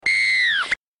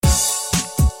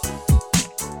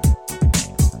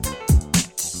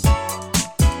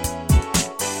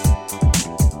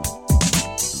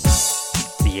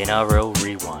NRL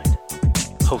Rewind,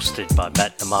 hosted by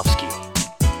Matt Namofsky.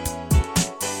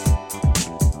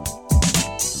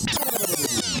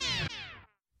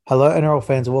 Hello, NRL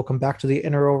fans, and welcome back to the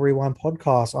NRL Rewind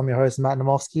podcast. I'm your host, Matt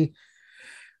Namofsky.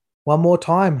 One more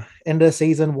time, end of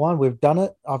season one. We've done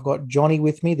it. I've got Johnny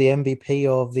with me, the MVP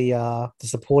of the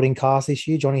supporting cast this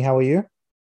year. Johnny, how are you?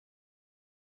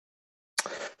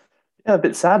 Yeah, a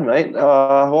bit sad, mate.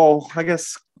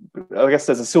 I guess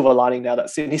there's a silver lining now that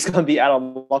Sydney's going to be out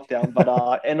on lockdown.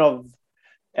 But end of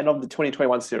the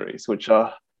 2021 series, which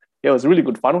it was a really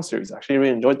good final series. Actually,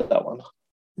 really enjoyed that one.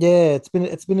 Yeah, it's been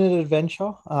an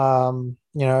adventure.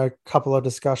 A couple of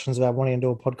discussions about wanting to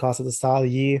do a podcast at the start of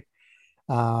the year.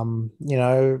 Trying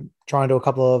to do a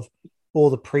couple of all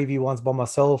the preview ones by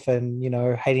myself, and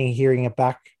hating hearing it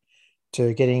back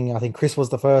to getting. I think Chris was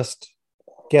the first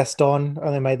guest on,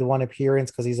 only made the one appearance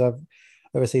because he's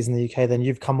overseas in the UK. Then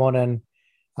you've come on, and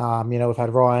we've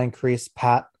had Ryan, Chris,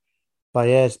 Pat. But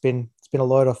yeah, it's been a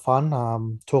load of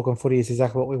fun. Talking footy is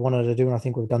exactly what we wanted to do, and I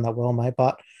think we've done that well, mate.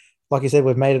 But like you said,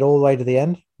 we've made it all the way to the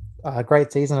end. A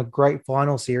great season, a great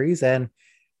final series, and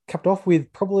capped off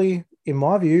with probably, in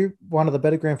my view, one of the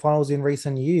better grand finals in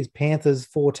recent years. Panthers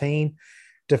 14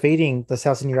 defeating the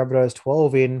South Sydney Rabbitohs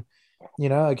 12 in,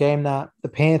 a game that the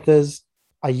Panthers,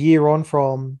 a year on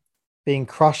from being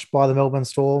crushed by the Melbourne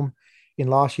Storm in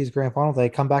last year's grand final, they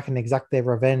come back and exact their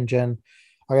revenge. And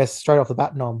I guess straight off the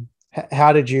bat, Nom,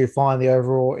 how did you find the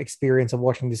overall experience of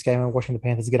watching this game and watching the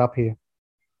Panthers get up here?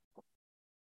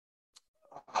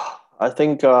 I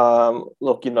think, there were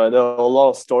a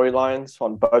lot of storylines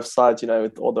on both sides,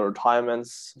 with all the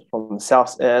retirements from the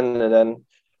South End, and then,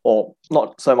 or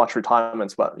not so much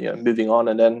retirements, but, moving on.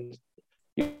 And then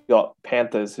you got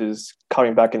Panthers who's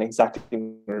coming back and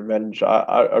exacting revenge.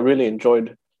 I really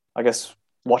enjoyed, I guess,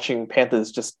 watching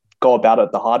Panthers just go about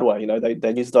it the hard way.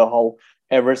 They used the whole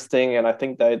Everest thing, and I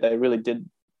think they really did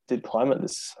climb it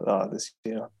this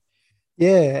year.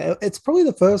 Yeah, it's probably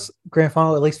the first grand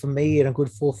final, at least for me, in a good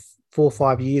 4 or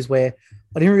 5 years, where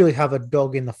I didn't really have a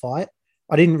dog in the fight.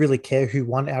 I didn't really care who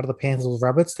won out of the Panthers or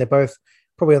Rabbits. They're both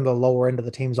probably on the lower end of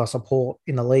the teams I support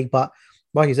in the league. But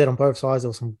like you said, on both sides, there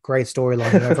was some great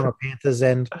storyline. From a Panthers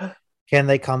end, can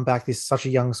they come back? This is such a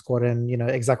young squad, and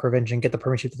exact revenge and get the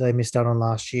premiership that they missed out on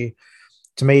last year.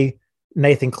 To me,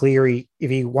 Nathan Cleary, if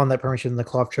he won that premiership in the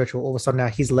Clive Churchill, all of a sudden now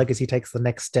his legacy takes the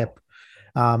next step.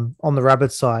 On the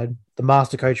Rabbits side, the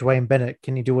master coach Wayne Bennett,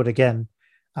 can he do it again?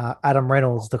 Adam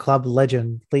Reynolds, the club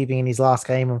legend, leaving in his last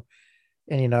game,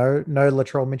 and no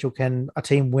Latrell Mitchell. Can a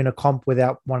team win a comp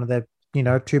without one of their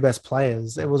two best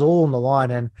players? It was all on the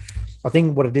line, and I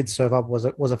think what it did serve up was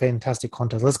a fantastic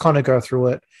contest. Let's kind of go through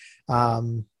it.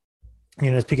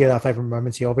 Let's pick out our favorite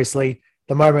moments here. Obviously,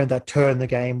 the moment that turned the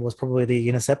game was probably the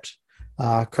intercept.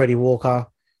 Cody Walker.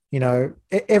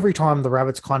 Every time the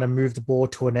Rabbits kind of moved the ball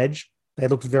to an edge, they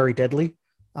looked very deadly.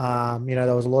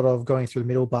 There was a lot of going through the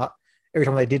middle, but every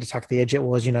time they did attack the edge, it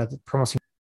was, promising.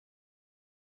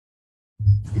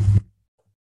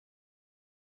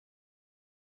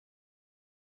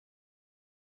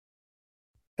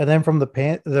 And then from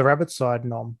the Rabbit side,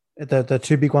 Nom, the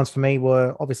two big ones for me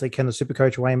were obviously, can the super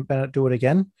coach Wayne Bennett do it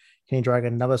again? Can he drag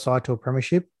another side to a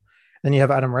premiership? Then you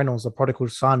have Adam Reynolds, the prodigal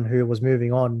son who was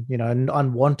moving on,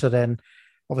 unwanted, and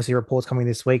obviously reports coming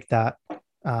this week that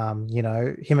him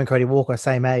and Cody Walker,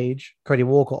 same age. Cody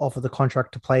Walker offered the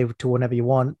contract to play to whenever you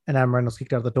want, and Adam Reynolds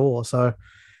kicked out the door. So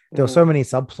there were so many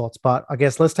subplots. But I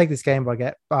guess let's take this game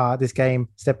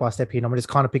step by step here. I'm just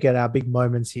kind of pick out our big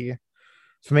moments here.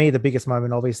 For me, the biggest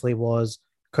moment obviously was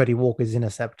Cody Walker's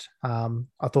intercept. I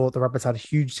thought the Rabbits had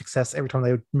huge success every time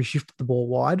they shifted the ball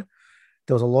wide.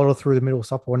 There was a lot of through the middle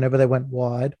stuff. Whenever they went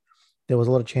wide, there was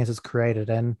a lot of chances created.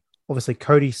 And obviously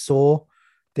Cody saw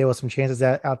there were some chances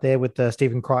out there with the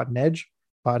Stephen Crichton edge,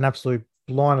 but an absolute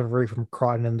blind of read from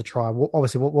Crichton in the try. What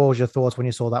was your thoughts when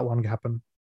you saw that one happen?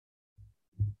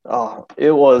 Oh,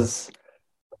 it was...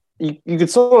 You could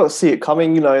sort of see it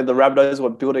coming. The Rabbitohs were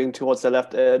building towards the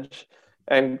left edge,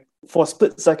 and for a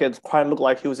split second, Crichton looked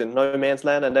like he was in no man's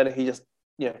land, and then he just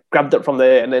grabbed it from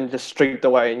there and then just streaked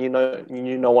away, and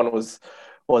no one was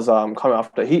coming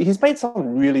after. He's made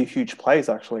some really huge plays,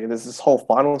 actually. There's this whole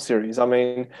final series. I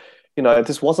mean,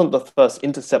 this wasn't the first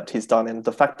intercept he's done, and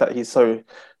the fact that he's so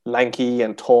lanky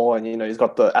and tall, and he's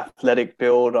got the athletic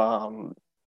build.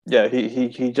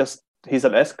 He's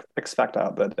an X factor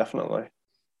out there, definitely.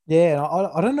 Yeah,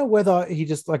 I don't know whether he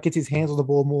just gets his hands on the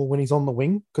ball more when he's on the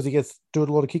wing, because he gets do a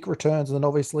lot of kick returns, and then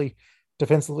obviously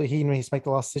defensively he needs to make the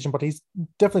last decision. But he's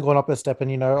definitely gone up a step,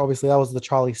 and obviously that was the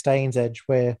Charlie Staines edge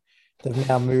where they've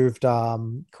now moved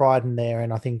Crichton there,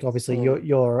 and I think obviously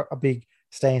you're a big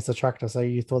Staines detractor, so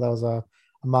you thought that was a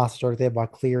masterstroke there by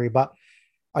Cleary. But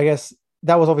I guess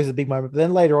that was obviously a big moment. But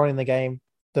then later on in the game,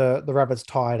 the Rabbits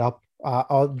tied up,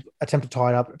 attempt to tie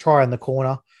it up, try in the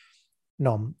corner.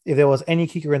 No, if there was any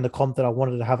kicker in the comp that I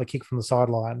wanted to have a kick from the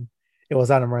sideline, it was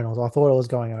Adam Reynolds. I thought it was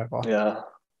going over. Yeah.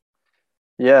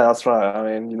 Yeah, that's right.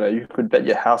 I mean, you could bet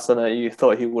your house on it. You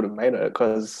thought he would have made it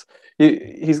because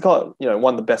he's got,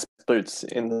 one of the best boots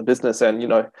in the business. And,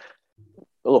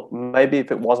 look, maybe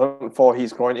if it wasn't for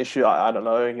his groin issue, I don't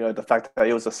know, the fact that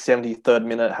it was a 73rd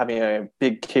minute having a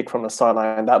big kick from the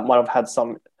sideline, that might have had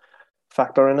some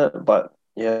factor in it. But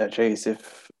yeah, geez,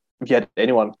 if you had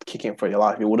anyone kicking for your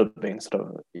life, it would have been sort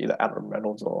of either Adam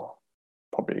Reynolds or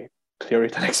probably Cleary,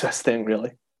 the next best thing,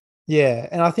 really. Yeah,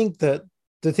 and I think that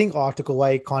the thing I took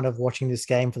away kind of watching this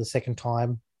game for the second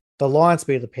time, the Lions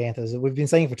beat the Panthers. We've been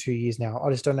saying for 2 years now.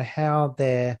 I just don't know how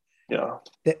their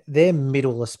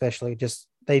middle, especially, just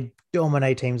they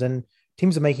dominate teams, and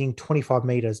teams are making 25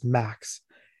 meters max,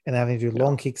 and they're having to do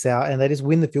long kicks out, and they just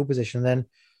win the field position. And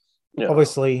then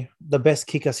obviously the best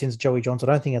kicker since Joey Johnson.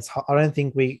 I don't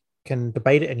think we can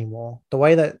debate it anymore. The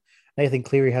way that Nathan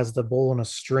Cleary has the ball on a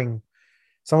string.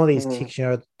 Some of these kicks,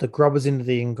 the grubbers into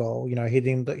the in goal,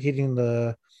 hitting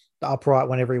the upright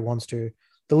whenever he wants to.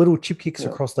 The little chip kicks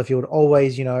across the field,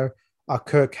 always, a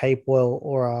Kirk Capewell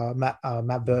or a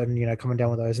Matt Burton, coming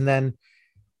down with those. And then,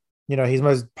 his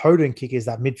most potent kick is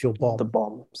that midfield bomb. The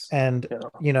bombs. And,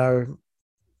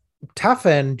 Taff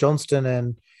and Johnston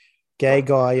and Gay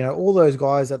Guy, all those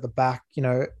guys at the back,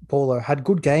 Paulo had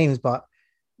good games, but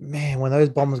man, when those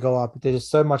bombs go up, there's just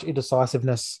so much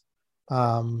indecisiveness.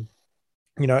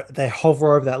 They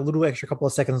hover over that little extra couple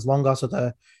of seconds longer, so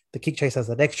the kick chase has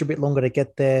that extra bit longer to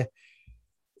get there.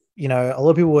 A lot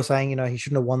of people were saying, he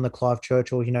shouldn't have won the Clive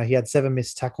Churchill. He had 7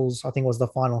 missed tackles, I think was the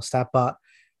final stat. But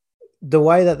the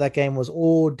way that game was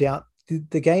all down,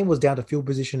 the game was down to field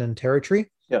position and territory.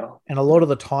 Yeah. And a lot of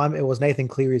the time, it was Nathan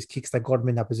Cleary's kicks that got him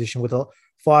in that position with a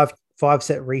five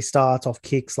set restarts off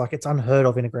kicks. Like, it's unheard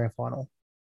of in a grand final.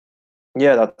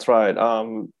 Yeah, that's right.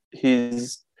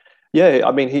 His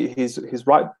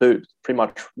right boot pretty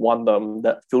much won them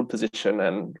that field position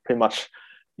and pretty much,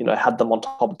 had them on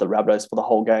top of the Rabbitohs for the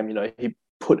whole game. He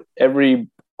put every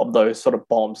of those sort of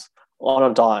bombs on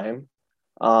a dime.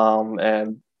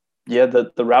 The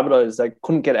Rabbitohs, they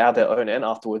couldn't get out of their own end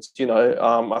afterwards.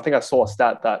 I think I saw a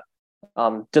stat that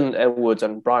Dylan Edwards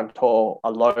and Brian Tor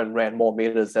alone ran more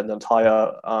meters than the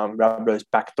entire Rabbitohs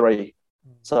back three.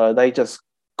 So they just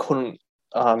couldn't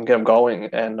get them going.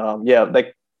 And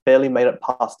they barely made it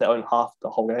past their own half the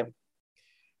whole game.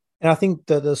 And I think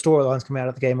the storylines come out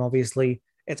of the game, obviously.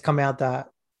 It's come out that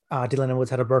Dylan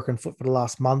Edwards had a broken foot for the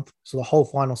last month. So the whole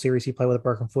final series he played with a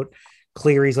broken foot.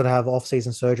 Cleary's going to have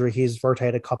off-season surgery. His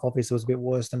rotator cuff obviously was a bit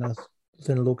worse than it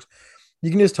looked. You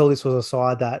can just tell this was a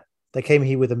side that they came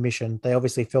here with a mission. They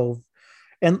obviously fell.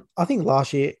 And I think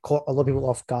last year it caught a lot of people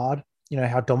off guard,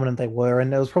 how dominant they were.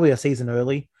 And it was probably a season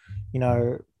early.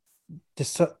 I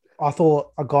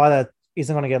thought a guy that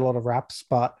isn't going to get a lot of raps,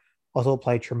 but I thought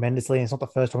played tremendously. And it's not the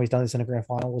first time he's done this in a grand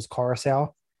final, was Coruscant.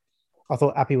 I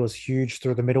thought Appy was huge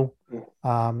through the middle.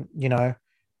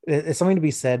 There's something to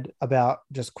be said about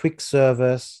just quick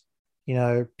service,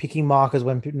 picking markers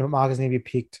when markers need to be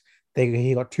picked.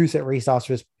 He got 2 set restarts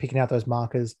for just picking out those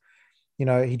markers. He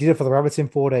did it for the Rabbits in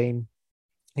 14.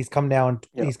 He's come now and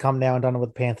done it with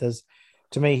the Panthers.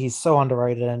 To me, he's so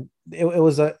underrated. And it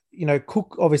was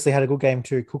Cook obviously had a good game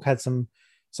too. Cook had some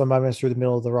moments through the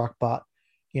middle of the ruck, but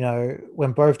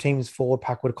when both teams forward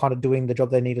pack were kind of doing the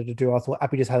job they needed to do, I thought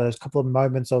Appy just had those couple of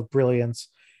moments of brilliance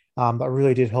that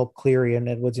really did help Cleary and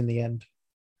Edwards in the end.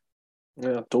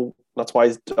 Yeah, that's why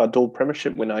he's a dual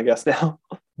premiership winner, I guess, now.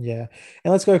 Yeah.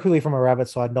 And let's go quickly from a Rabbit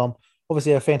side, Dom.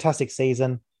 Obviously a fantastic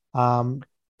season. The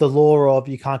law of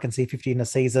you can't concede 50 in a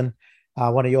season,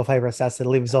 one of your favorite stats that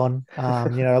lives on.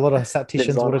 A lot of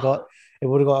statisticians would have got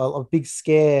a big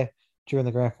scare during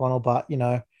the grand final, but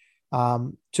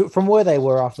from where they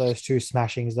were after those 2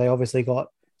 smashings, they obviously got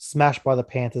smashed by the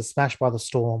Panthers, smashed by the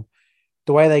Storm.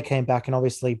 The way they came back and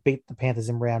obviously beat the Panthers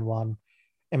in round 1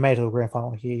 and made it to the grand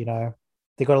final here,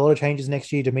 they got a lot of changes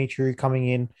next year. Dimitri coming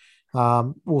in.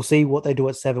 We'll see what they do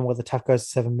at 7, whether Taff goes to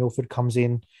 7, Milford comes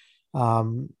in.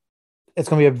 It's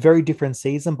going to be a very different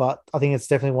season, but I think it's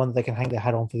definitely one that they can hang their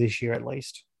hat on for this year at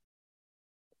least.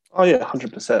 Oh yeah,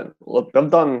 100%. Look,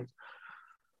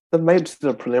 they've made it to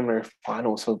the preliminary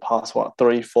finals for the past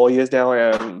 3-4 years now,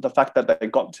 and the fact that they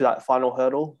got to that final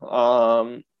hurdle,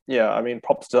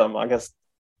 props to them. I guess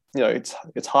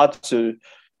it's hard to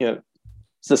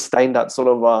sustain that sort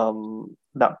of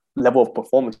that level of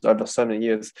performance over so many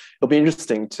years. It'll be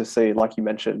interesting to see, like you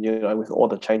mentioned, with all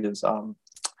the changes,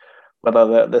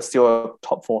 whether they're still a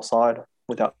top 4 side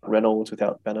without Reynolds,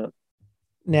 without Bennett.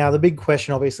 Now, the big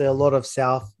question, obviously, a lot of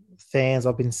South fans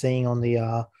I've been seeing on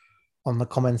the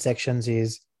comment sections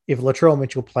is if Latrell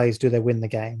Mitchell plays, do they win the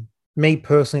game? Me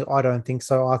personally, I don't think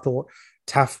so. I thought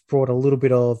Taff brought a little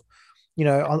bit of,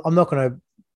 I'm not going to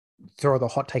throw the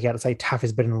hot take out and say Taff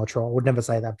is better than Latrell. I would never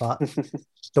say that, but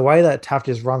the way that Taff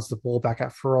just runs the ball back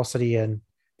at ferocity and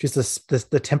just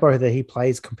the tempo that he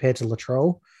plays compared to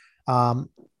Latrell,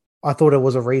 I thought it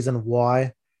was a reason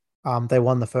why they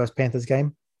won the first Panthers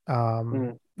game.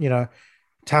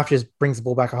 Taff just brings the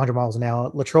ball back 100 miles an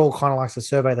hour. Latrell kind of likes to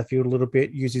survey the field a little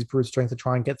bit, use his brute strength to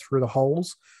try and get through the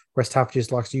holes, whereas Taff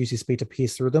just likes to use his speed to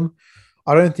pierce through them.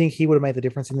 I don't think he would have made the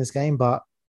difference in this game, but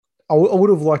I would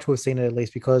have liked to have seen it at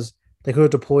least because they could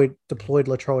have deployed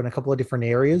Latrell in a couple of different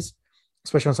areas,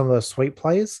 especially on some of those sweep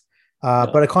plays.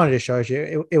 But it kind of just shows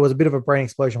you it was a bit of a brain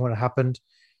explosion when it happened.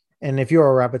 And if you're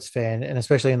a Rabbits fan, and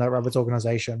especially in that Rabbits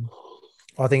organization,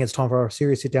 I think it's time for a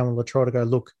serious sit down with Latrell to go,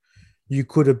 look, you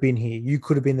could have been here. You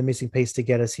could have been the missing piece to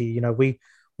get us here. We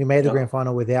made the grand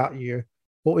final without you.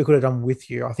 What we could have done with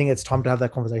you. I think it's time to have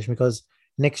that conversation because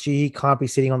next year he can't be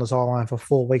sitting on the sideline for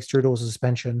 4 weeks due to a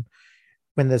suspension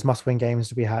when there's must-win games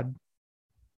to be had.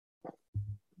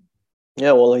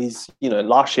 Yeah, well, he's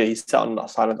last year he sat on the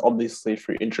side obviously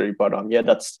through injury, but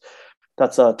that's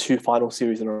 2 final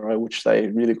series in a row which they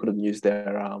really could have used their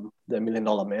 $1 million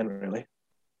man really.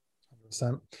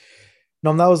 100%.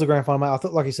 No, that was the grand final, mate. I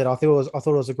thought, like you said, I thought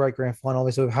it was a great grand final.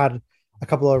 Obviously, we've had a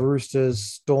couple of Roosters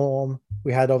Storm.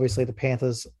 We had obviously the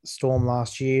Panthers Storm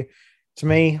last year. To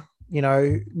me,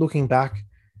 looking back,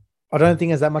 I don't think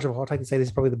there's that much of a hot take to say this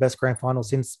is probably the best grand final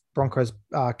since Broncos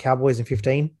Cowboys in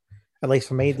 15. At least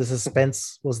for me, the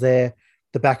suspense was there,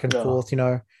 the back and forth.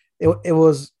 It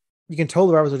was. You can tell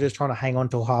the Rabbits were just trying to hang on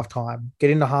till halftime, get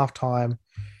into halftime,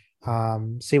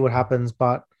 see what happens,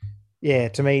 but. Yeah,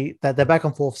 to me, that they're back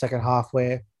and forth second half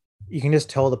where you can just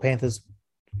tell the Panthers,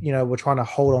 were trying to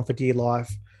hold on for dear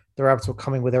life. The Rabbits were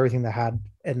coming with everything they had,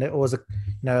 and it was a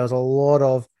lot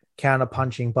of counter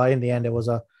punching, but in the end, it was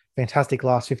a fantastic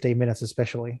last 15 minutes,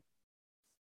 especially.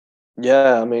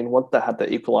 Yeah, I mean, once they had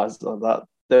the equalizer, that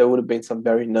there would have been some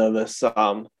very nervous,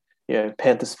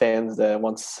 Panthers fans there.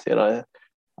 Once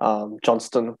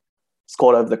Johnston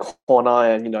scored over the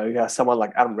corner, and you have someone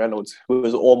like Adam Reynolds who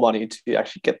was all money to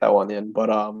actually get that one in. But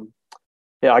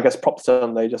I guess props to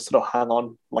them. They just sort of hang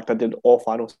on like they did all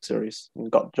final series and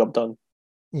got the job done.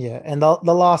 Yeah, and the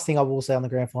last thing I will say on the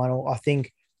grand final, I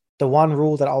think the one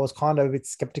rule that I was kind of a bit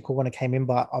skeptical when it came in,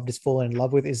 but I've just fallen in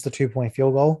love with is the 2-point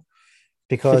field goal.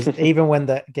 Because even when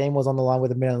the game was on the line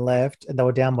with a minute left and they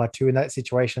were down by 2 in that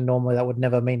situation, normally that would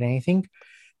never mean anything.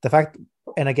 The fact,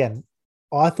 and again,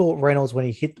 I thought Reynolds, when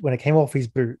it came off his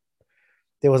boot,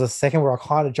 there was a second where I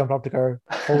kind of jumped up to go,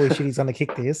 holy shit, he's going to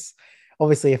kick this.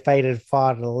 Obviously, it faded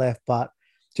far to the left, but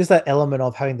just that element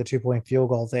of having the 2-point field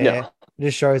goal there, it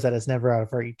just shows that it's never out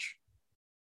of reach.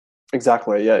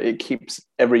 Exactly, yeah. It keeps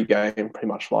every game pretty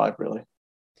much live, really.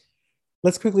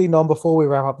 Let's quickly, Nom, before we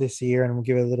wrap up this year, and we'll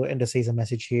give a little end-of-season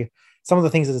message here, some of the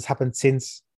things that has happened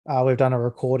since we've done a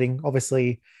recording.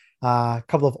 Obviously, a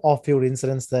couple of off-field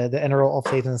incidents. The NRL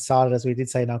off-season started, as we did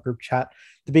say in our group chat.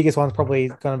 The biggest one's probably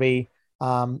going to be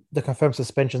the confirmed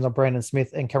suspensions of Brandon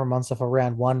Smith and Cameron Munster for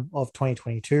round 1 of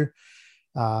 2022.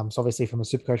 So obviously, from a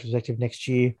Supercoach perspective, next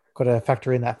year, got to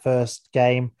factor in that first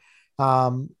game. It's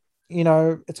going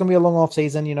to be a long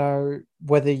off-season.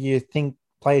 Whether you think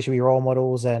players should be role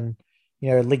models and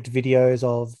leaked videos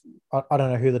of I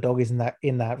don't know who the dog is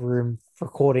in that room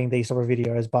recording these sort of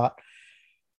videos, but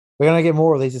we're going to get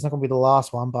more of these. It's not going to be the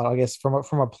last one, but I guess from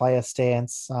a player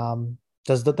stance,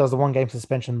 does the 1 game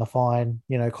suspension, the fine,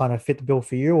 kind of fit the bill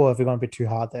for you, or have we gone a bit too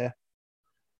hard there?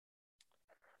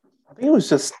 I think it was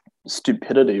just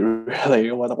stupidity,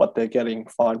 really, what they're getting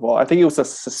fined for. I think it was a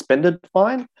suspended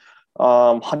fine.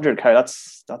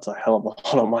 100K, that's a hell of a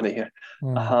lot of money.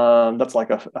 That's like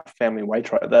a family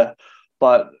wage right there.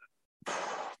 But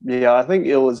yeah, I think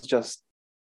it was just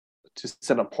to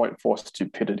set a point for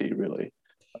stupidity, really.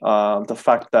 The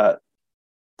fact that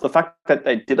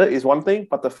they did it is one thing,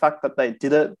 but the fact that they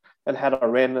did it and had a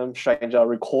random stranger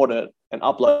record it and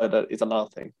upload it is another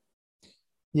thing.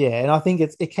 Yeah, and I think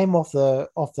it came off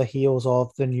the heels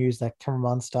of the news that Cameron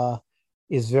Munster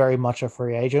is very much a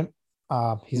free agent.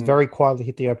 He's very quietly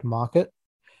hit the open market,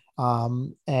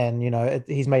 and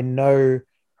he's made no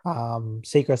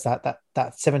secrets that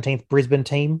 17th Brisbane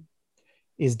team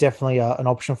is definitely an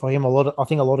option for him. I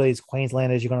think a lot of these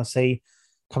Queenslanders you're going to see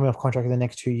coming off contract in the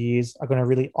next 2 years are going to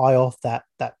really eye off that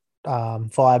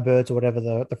Firebirds or whatever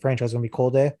the franchise is going to be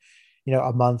called there.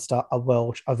 A Munster, a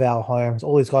Welch, a Val Holmes,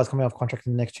 all these guys coming off contract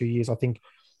in the next 2 years. I think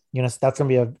So that's going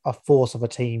to be a force of a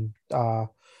team.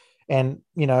 And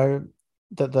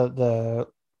the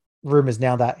room is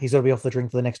now that he's going to be off the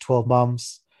drink for the next 12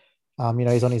 months.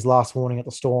 He's on his last warning at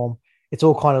the Storm. It's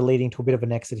all kind of leading to a bit of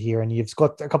an exit here. And you've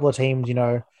got a couple of teams,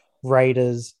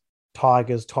 Raiders,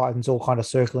 Tigers, Titans, all kind of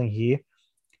circling here.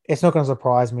 It's not going to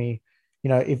surprise me.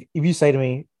 If you say to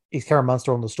me, is Karen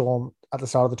Munster on the Storm at the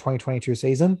start of the 2022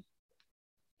 season?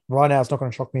 Right now, it's not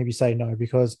going to shock me if you say no,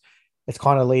 because it's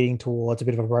kind of leading towards a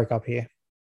bit of a breakup here.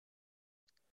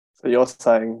 So you're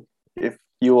saying if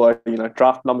you were,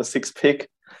 draft number 6 pick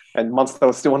and Munster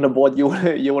was still on the board, you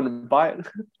wouldn't buy it?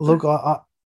 Look,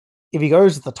 if he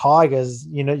goes to the Tigers,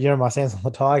 my stance on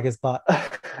the Tigers, but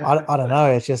I don't know.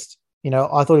 It's just, I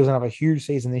thought he was going to have a huge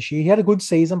season this year. He had a good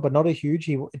season, but not a huge.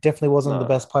 He definitely wasn't the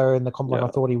best player in the comp like I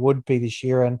thought he would be this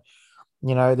year. And,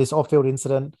 this off-field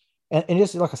incident, and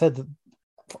just like I said,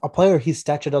 a player of his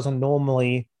stature doesn't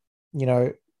normally,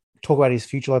 talk about his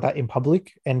future like that in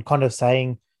public and kind of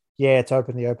saying, yeah, it's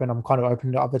open the open. I'm kind of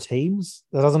open to other teams.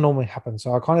 That doesn't normally happen.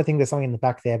 So I kind of think there's something in the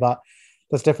back there, but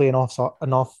that's definitely an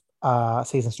off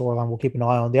season storyline we'll keep an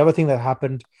eye on. The other thing that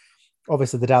happened,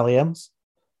 obviously the Dally M's,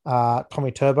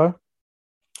 Tommy Turbo.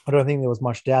 I don't think there was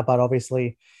much doubt, but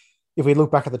obviously if we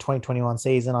look back at the 2021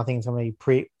 season, I think it's going to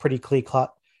be pretty clear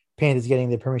cut. Panthers getting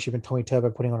their premiership and Tommy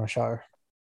Turbo putting on a show.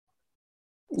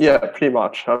 Yeah, pretty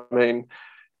much. I mean,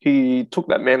 he took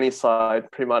that Manly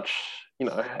side pretty much,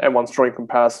 everyone's drawing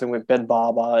comparison with Ben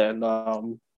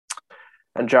Barber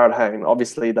and Jared Hayne.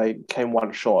 Obviously, they came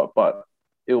one short, but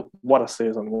what a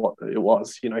season what it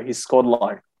was. He scored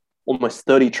like almost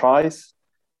 30 tries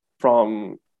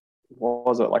from, what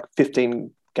was it, like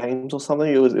 15 games or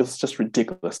something? It was just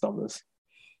ridiculous numbers.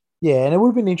 Yeah, and it would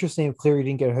have been interesting if Cleary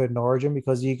didn't get hurt in Origin,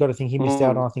 because you got to think he missed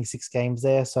out on, I think, 6 games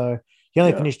there. So he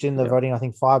only finished in the voting, I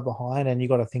think, 5 behind, and you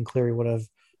got to think Cleary would have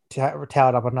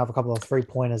towered up another couple of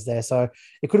 3-pointers there. So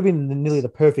it could have been nearly the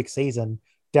perfect season.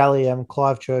 Dally M,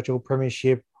 Clive Churchill,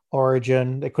 Premiership,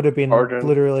 Origin. It could have been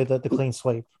literally the clean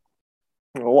sweep.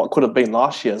 Well, what could have been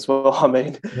last year as well. I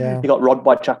mean, he got robbed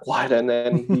by Jack White, and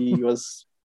then he was,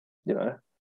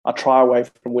 a try away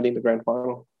from winning the grand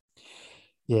final.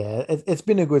 Yeah, it's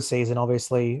been a good season,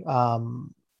 obviously.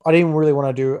 I didn't really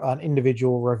want to do an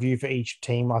individual review for each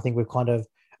team. I think we've kind of,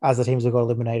 as the teams have got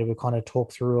eliminated, we've kind of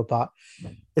talked through it, but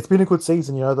it's been a good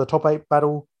season. The top 8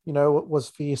 battle, was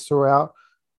fierce throughout.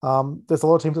 There's a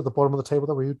lot of teams at the bottom of the table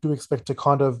that we do expect to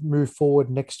kind of move forward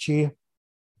next year.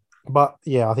 But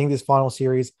yeah, I think this final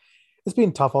series, it's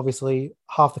been tough, obviously.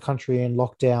 Half the country in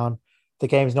lockdown, the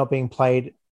game's not being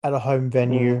played at a home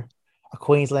venue, a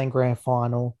Queensland grand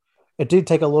final. It did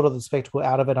take a lot of the spectacle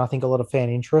out of it, and I think a lot of fan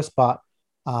interest, but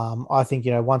I think,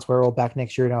 once we're all back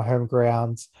next year in our home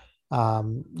grounds, a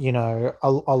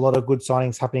lot of good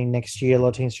signings happening next year. A lot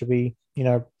of teams should be,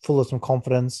 full of some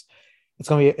confidence. It's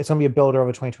gonna be a builder of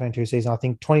a 2022 season. I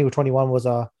think 2021 was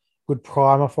a good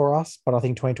primer for us, but I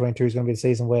think 2022 is going to be the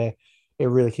season where it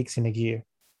really kicks into gear.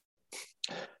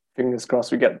 Fingers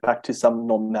crossed we get back to some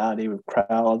normality with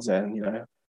crowds and,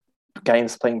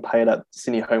 games being played at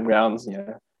Sydney home grounds.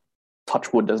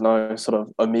 Touch wood, there's no sort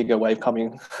of Omega wave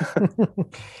coming.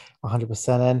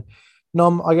 100%. And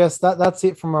Nom, I guess that's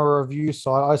it from a review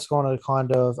side. I just want to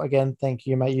kind of, again, thank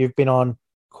you, mate. You've been on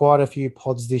quite a few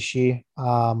pods this year.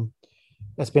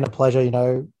 It's been a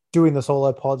pleasure. Doing the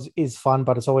solo pods is fun,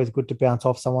 but it's always good to bounce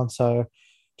off someone. So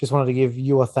just wanted to give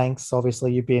you a thanks.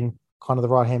 Obviously, you've been kind of the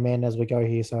right-hand man as we go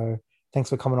here. So thanks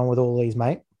for coming on with all these,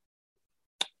 mate.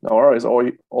 No worries.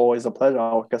 Always a pleasure.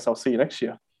 I guess I'll see you next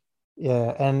year.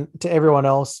 Yeah, and to everyone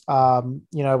else,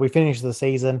 we finished the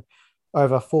season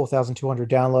over 4,200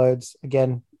 downloads.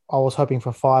 Again, I was hoping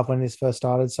for 5 when this first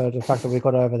started. So the fact that we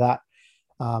got over that,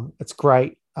 it's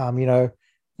great.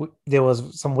 There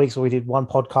was some weeks where we did 1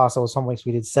 podcast. There was some weeks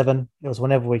we did 7. It was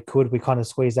whenever we could. We kind of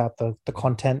squeezed out the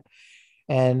content.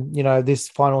 And, this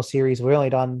final series, we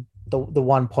only done the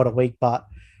 1 pod a week, but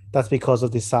that's because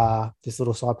of this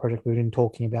little side project we've been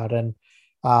talking about. And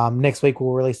next week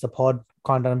we'll release the pod,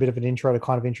 kind of done a bit of an intro to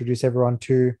kind of introduce everyone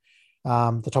to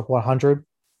the top 100.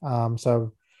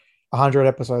 So 100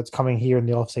 episodes coming here in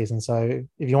the off season. So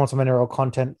if you want some NRL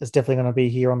content, it's definitely going to be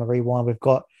here on the Rewind. We've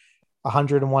got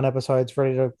 101 episodes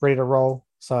ready to roll.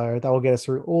 So that will get us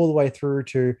through all the way through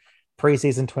to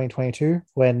preseason 2022,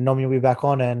 when Nomi will be back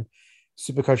on, and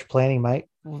Supercoach planning, mate.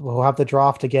 We'll have the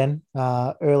draft again,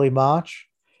 early March,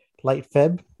 late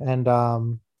Feb,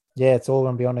 and it's all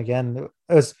going to be on again.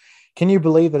 Can you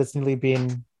believe that it's nearly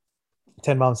been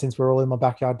 10 months since we're all in my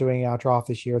backyard doing our draft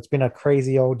this year? It's been a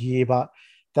crazy old year, but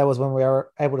that was when we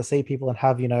were able to see people and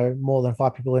have, more than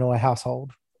 5 people in our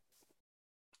household.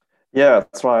 Yeah,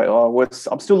 that's right.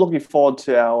 I'm still looking forward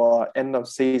to our end of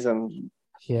season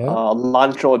Yeah,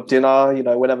 lunch or dinner.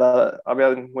 Whenever. I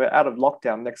mean, we're out of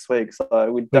lockdown next week, so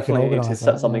we we can definitely need to organise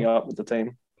set that. something Yeah, up with the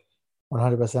team.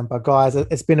 100%. But guys,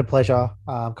 it's been a pleasure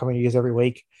coming to you every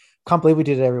week. Can't believe we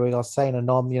did it every week. I was saying to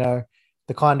Nom,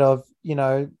 the kind of,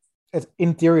 it's,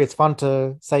 in theory, it's fun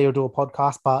to say you'll do a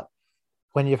podcast, but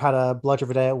when you've had a bludger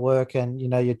of a day at work and,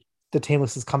 the team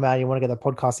list has come out, you want to get the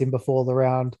podcast in before the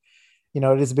round,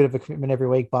 it is a bit of a commitment every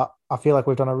week, but I feel like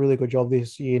we've done a really good job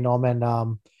this year, Nom.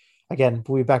 And again,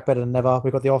 we'll be back better than ever.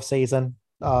 We've got the off season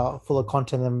full of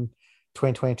content, and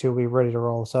 2022 we'll be ready to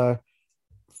roll. So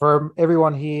from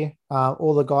everyone here,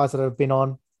 all the guys that have been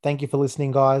on, thank you for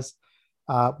listening, guys.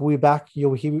 We'll be back.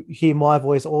 You'll hear my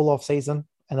voice all off season,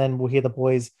 and then we'll hear the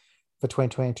boys for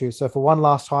 2022. So for one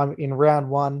last time in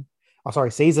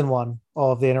season one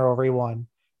of the NRL Rewind.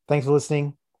 Thanks for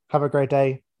listening. Have a great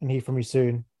day and hear from you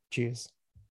soon. Cheers.